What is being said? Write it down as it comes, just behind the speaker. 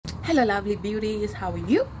Hello lovely beauties, how are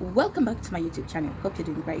you? Welcome back to my YouTube channel. Hope you're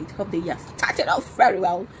doing great. Hope the year started off very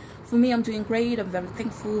well. For me, I'm doing great. I'm very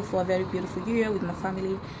thankful for a very beautiful year with my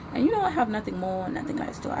family, and you know, I have nothing more, nothing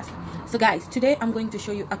less to ask. So guys, today I'm going to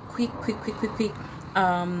show you a quick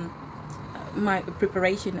my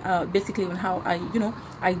preparation, basically on how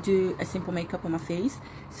I do a simple makeup on my face.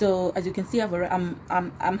 So as you can see,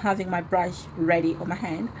 I'm having my brush ready on my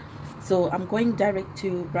hand. So I'm going direct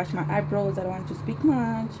to brush my eyebrows. I don't want to speak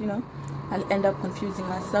much, you know. I'll end up confusing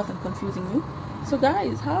myself and confusing you. So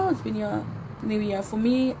guys, how has been your new year? For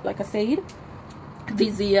me, like I said,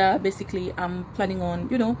 this year basically I'm planning on,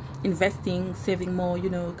 you know, investing, saving more, you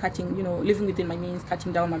know, cutting, you know, living within my means,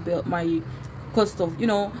 cutting down my cost of, you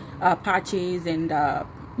know, purchase, and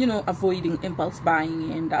you know, avoiding impulse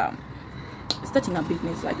buying, and starting a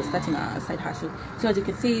business, like starting a side hustle. So as you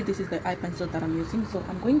can see, this is the eye pencil that I'm using. So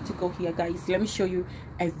I'm going to go here, guys. Let me show you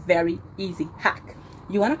a very easy hack.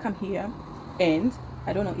 You want to come here, and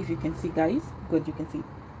I don't know if you can see, guys. Good, you can see.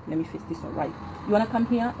 Let me fix this one right. You want to come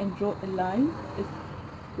here and draw a line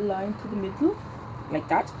to the middle like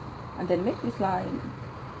that, and then make this line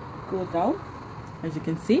go down, as you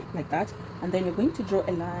can see, like that. And then you're going to draw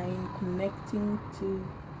a line connecting to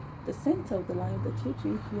the center of the line that you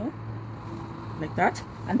drew here, like that.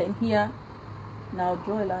 And then here, now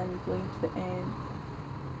draw a line going to the end.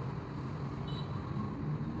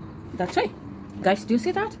 That's right, guys. Do you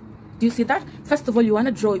see that? Do you see that? First of all, you want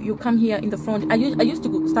to draw, you come here in the front. I used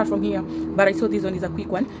to start from here, but I saw this one is a quick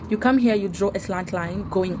one. You come here, you draw a slant line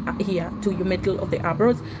going here to your middle of the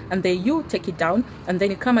eyebrows, and then you take it down, and then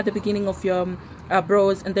you come at the beginning of your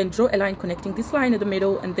brows, and then draw a line connecting this line in the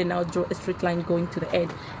middle, and then now draw a straight line going to the edge.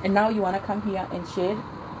 And now you want to come here and shade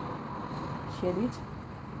it,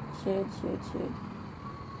 shade,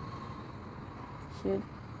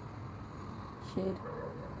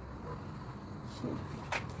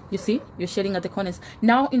 you see, you're shading at the corners.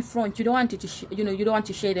 Now in front, you don't want it to you don't want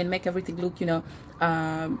to shade and make everything look, you know,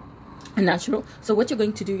 natural. So what you're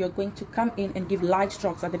going to do, you're going to come in and give light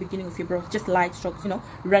strokes at the beginning of your brows, just light strokes, you know,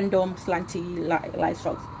 random slanty light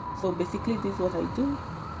strokes. So basically this is what I do,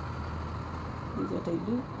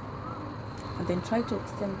 and then try to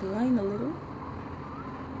extend the line a little.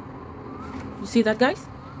 You see that, guys?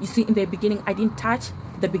 You see, in the beginning I didn't touch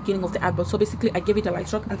the beginning of the eyebrow, so basically I gave it a light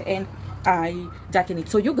stroke, and at the end I darken it.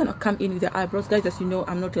 So you're gonna come in with the eyebrows, guys. As you know,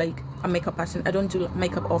 I'm not like a makeup person. I don't do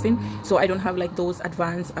makeup often, so I don't have like those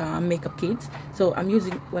advanced makeup kits, so I'm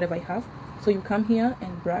using whatever I have. So you come here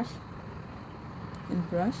and brush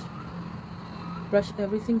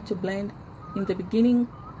everything to blend. In the beginning,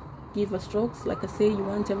 give a strokes. Like I say, you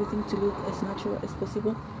want everything to look as natural as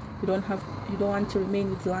possible. You don't want to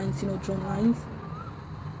remain with lines, you know, drawn lines.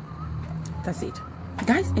 That's it,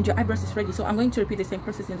 guys, and your eyebrows is ready. So I'm going to repeat the same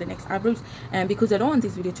process in the next eyebrows, and because I don't want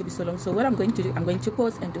this video to be so long, so what I'm going to do, I'm going to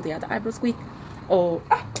pause and do the other eyebrows quick, or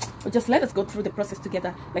just let us go through the process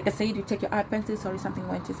together. Like I said, you take your eye pencil. Sorry, something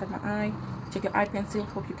went inside my eye. Take your eye pencil,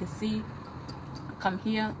 hope you can see. Come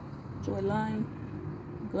here, draw a line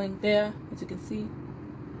going there, as you can see.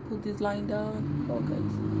 Put this line down, focus,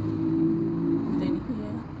 and then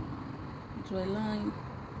here draw a line,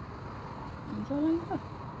 and draw a line there.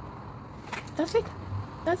 That's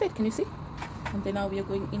it, can you see? And then now we are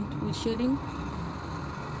going into with shading.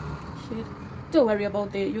 Don't worry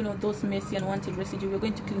about the, you know, those messy and unwanted residue. We're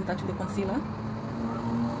going to clean that with the concealer,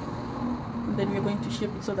 and then we're going to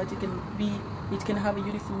shape it so that it can have a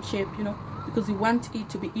uniform shape, you know, because we want it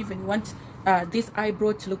to be even. We want this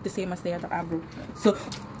eyebrow to look the same as the other eyebrow. So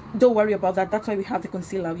don't worry about that. That's why we have the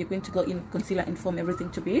concealer. We're going to go in concealer and form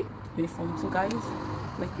everything to be uniform. So guys,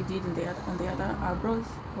 like we did on the other eyebrows,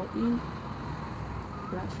 go in,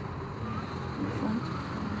 brush in front.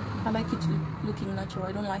 I like it looking natural.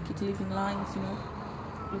 I don't like it leaving lines, you know,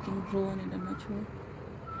 looking drawn and unnatural.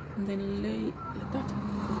 And then lay like that,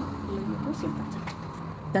 lay your brows like that.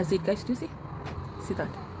 That's it, guys. Do you see?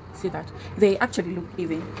 See that? They actually look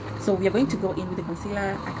even. So we are going to go in with the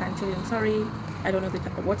concealer. I can't tell you, I'm sorry, I don't know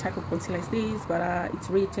what type of concealer is this, but it's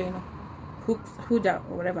written Huda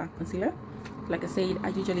or whatever concealer. Like I said,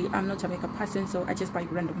 I'm not a makeup person, so I just buy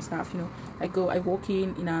random stuff, you know. I walk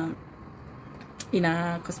in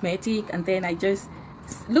a cosmetic, and then I just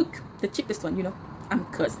look the cheapest one, you know. I'm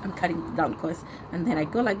cutting down cost, and then I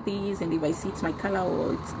go like this, and if I see it's my color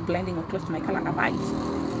or it's blending or close to my color, I buy it.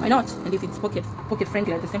 Why not? And if it's pocket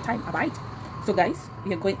friendly at the same time, I buy it. So guys,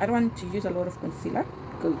 we are going, I don't want to use a lot of concealer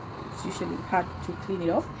because it's usually hard to clean it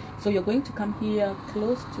off. So you're going to come here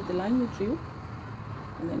close to the line you drew,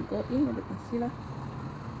 and then go in with the concealer.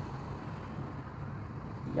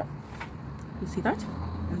 Yep, you see that?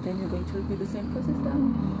 And then you're going to repeat the same process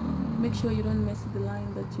down. make sure you don't mess with the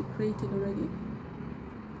line that you created already.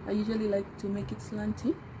 I usually like to make it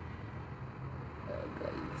slanty.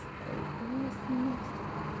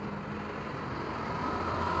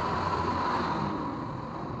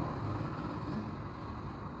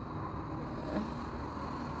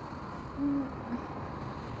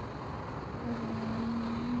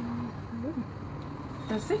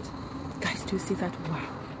 Guys, that's it, guys. Do you see that? Wow,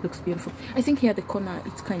 looks beautiful. I think here the corner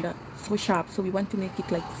it's kind of so sharp, so we want to make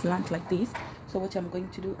it like slant like this. So what I'm going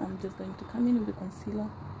to do, I'm just going to come in with the concealer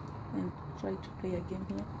and try to play again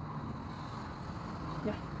here.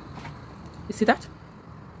 Yeah, you see that?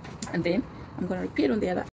 And then I'm gonna repeat on the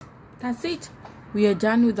other. That's it, we are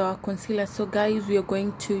done with our concealer. So guys, we are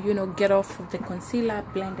going to, you know, get off of the concealer,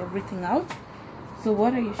 blend everything out. So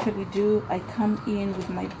what I usually do, I come in with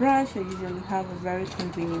my brush. I usually have a very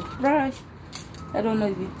convenient brush. I don't know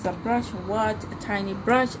if it's a brush or what, a tiny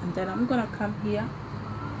brush. And then I'm gonna come here,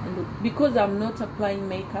 and because I'm not applying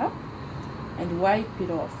makeup, and wipe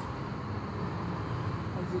it off.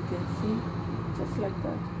 As you can see, just like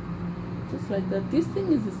that. Just like that. This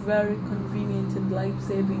thing is very convenient and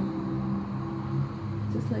life-saving.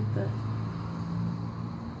 Just like that.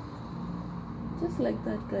 Just like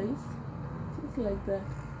that, guys. Like that,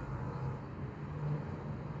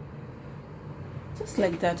 just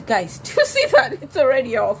like that, guys. Do you see that? It's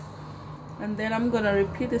already off. And then I'm gonna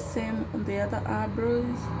repeat the same on the other eyebrows,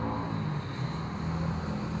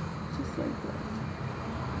 just like that,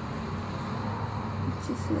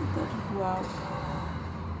 just like that. Wow,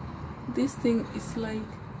 this thing is like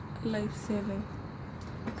life-saving,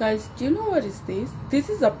 guys. Do you know what is this? This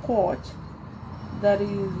is a pot that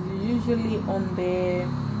is usually on the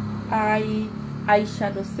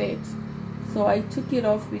eyeshadow set. So I took it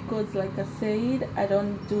off because, like I said, I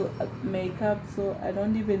don't do makeup, so I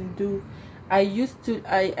don't even do, I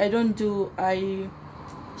don't do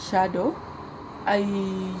eyeshadow. I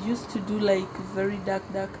used to do like very dark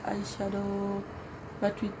eyeshadow,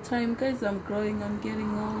 but with time, guys, I'm growing, I'm getting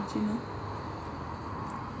old, you know,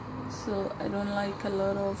 so I don't like a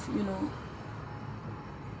lot of, you know,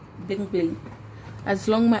 bling bling. As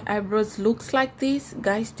long my eyebrows looks like this,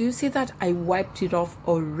 guys. Do you see that? I wiped it off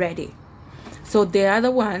already. So the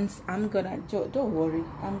other ones, I'm gonna, don't worry,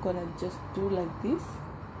 I'm gonna just do like this.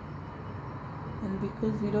 And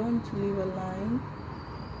because we don't want to leave a line,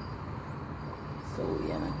 so we're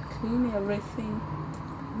gonna clean everything.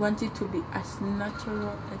 We want it to be as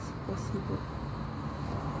natural as possible.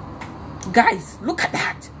 Guys, look at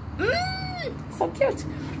that. So cute.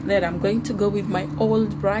 Then I'm going to go with my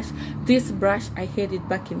old brush. This brush, I had it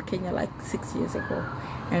back in Kenya like 6 years ago,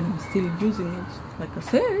 and I'm still using it. Like I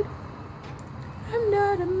said, I'm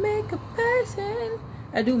not a makeup person.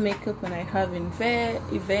 I do makeup when I have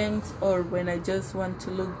events or when I just want to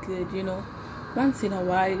look good, you know, once in a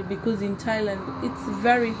while, because in Thailand it's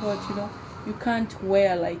very hot, you know, you can't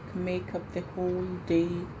wear like makeup the whole day.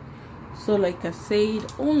 So like I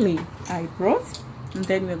said, only eyebrows. And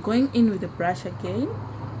then we're going in with the brush again.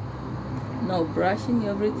 Now brushing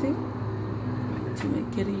everything to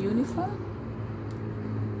make it a uniform.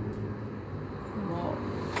 Wow,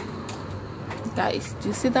 guys, do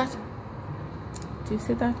you see that? Do you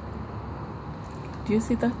see that? Do you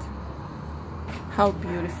see that? How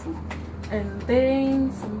beautiful. And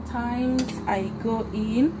then sometimes I go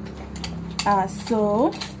in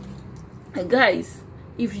so guys,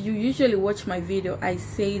 if you usually watch my video, I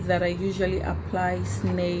say that I usually apply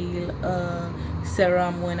snail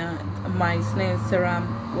serum when my snail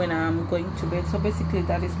serum when I'm going to bed. So basically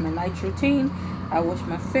that is my night routine. I wash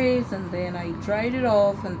my face and then I dried it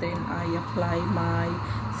off, and then I apply my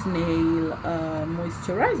snail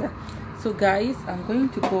moisturizer. So guys, I'm going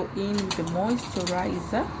to go in with the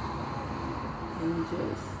moisturizer and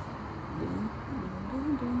just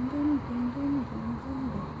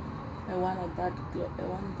I want that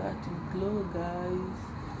glow, guys.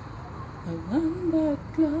 I want that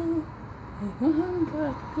glow. I want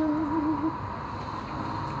that glow.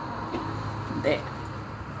 There.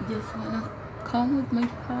 Just wanna come with my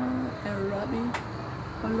palm and rub it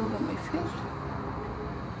all over my face.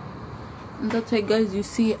 And that's why, guys, you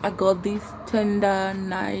see I got this tender,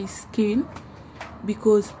 nice skin.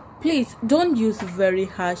 Because please don't use very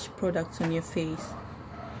harsh products on your face.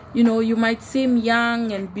 You know, you might seem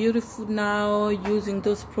young and beautiful now using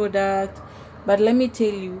those products, but let me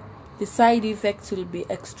tell you, the side effects will be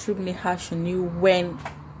extremely harsh on you when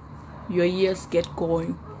your years get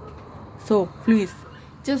going. So please,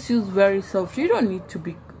 just use very soft. You don't need to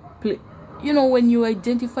be, you know, when you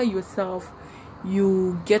identify yourself,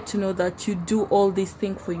 you get to know that you do all these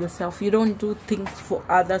things for yourself. You don't do things for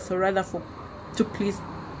others, or rather to please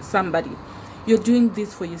somebody. You're doing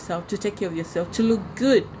this for yourself, to take care of yourself, to look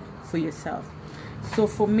good for yourself. So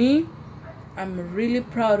for me, I'm really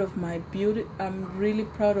proud of my beauty. I'm really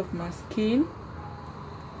proud of my skin.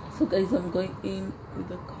 So guys, I'm going in with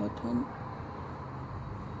the cotton.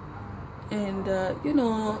 And you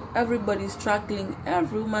know, everybody's struggling.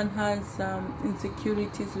 Every woman has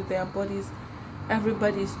insecurities with their bodies.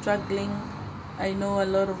 Everybody's struggling. I know a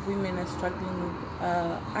lot of women are struggling with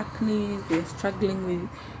acne. They're struggling with,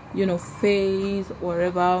 you know, face or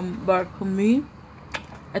whatever. But for me,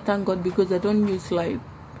 I thank God, because I don't use, like,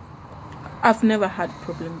 I've never had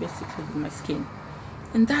problem basically with my skin,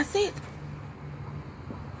 and that's it.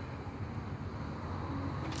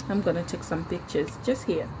 I'm gonna take some pictures just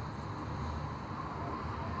here.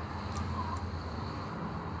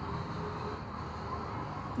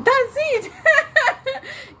 That's it.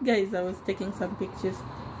 Guys, I was taking some pictures.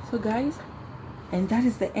 So guys, and that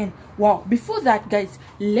is the end. Wow, before that guys,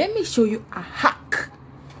 let me show you a hack,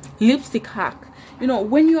 lipstick hack. You know,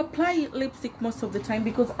 when you apply lipstick most of the time,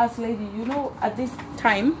 because as lady, you know, at this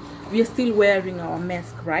time we are still wearing our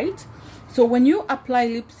mask, right? So when you apply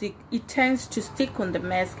lipstick, it tends to stick on the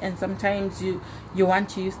mask, and sometimes you want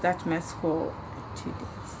to use that mask for 2 days.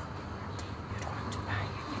 You don't want to buy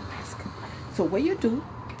a new mask. So what you do,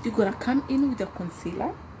 you're gonna come in with your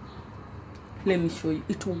concealer. Let me show you,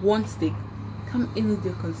 it won't stick. Come in with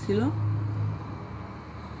your concealer,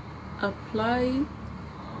 apply,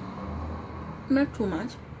 not too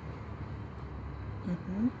much.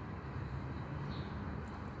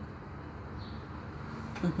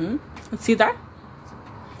 See that?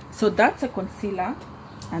 So that's a concealer,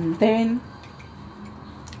 and then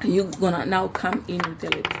you're gonna now come in with the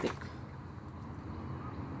lipstick.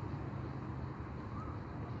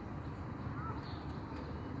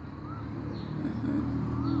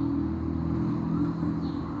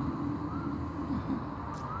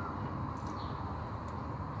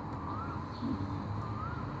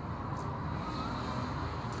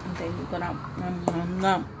 And then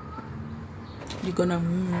you're gonna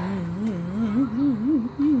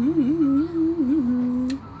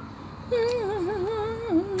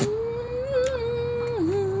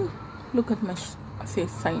look at my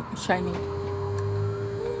face shining.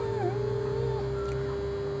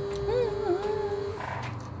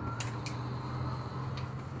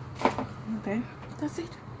 Okay, that's it.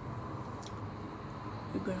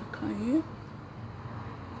 You're gonna come here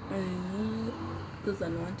and those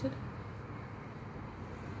unwanted.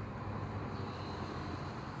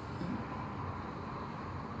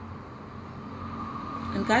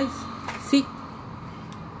 And guys, see,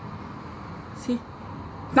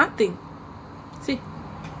 nothing. See,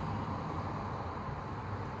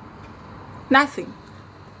 nothing.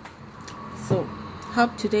 So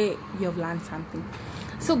hope today you have learned something.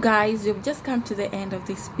 So guys, you've just come to the end of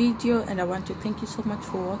this video, and I want to thank you so much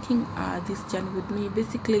for walking this journey with me.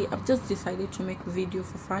 Basically, I've just decided to make a video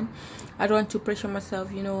for fun. I don't want to pressure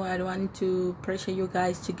myself, you know. I don't want to pressure you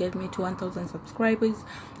guys to get me to 1,000 subscribers.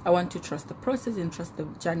 I want to trust the process and trust the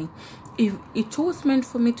journey. If it was meant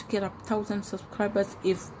for me to get up 1,000 subscribers,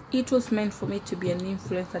 if it was meant for me to be an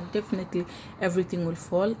influencer, definitely everything will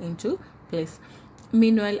fall into place.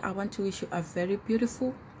 Meanwhile, I want to wish you a very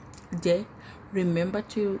beautiful day. Remember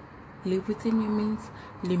to live within your means.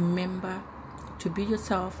 Remember to be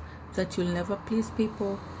yourself, that you'll never please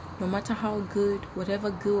people. No matter how good,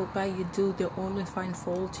 whatever good or bad you do, they always find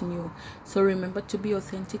fault in you. So remember to be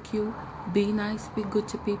authentic you, be nice, be good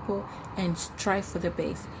to people, and strive for the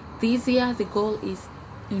best. This year the goal is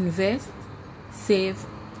invest, save,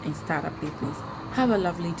 and start a business. Have a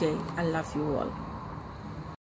lovely day. I love you all.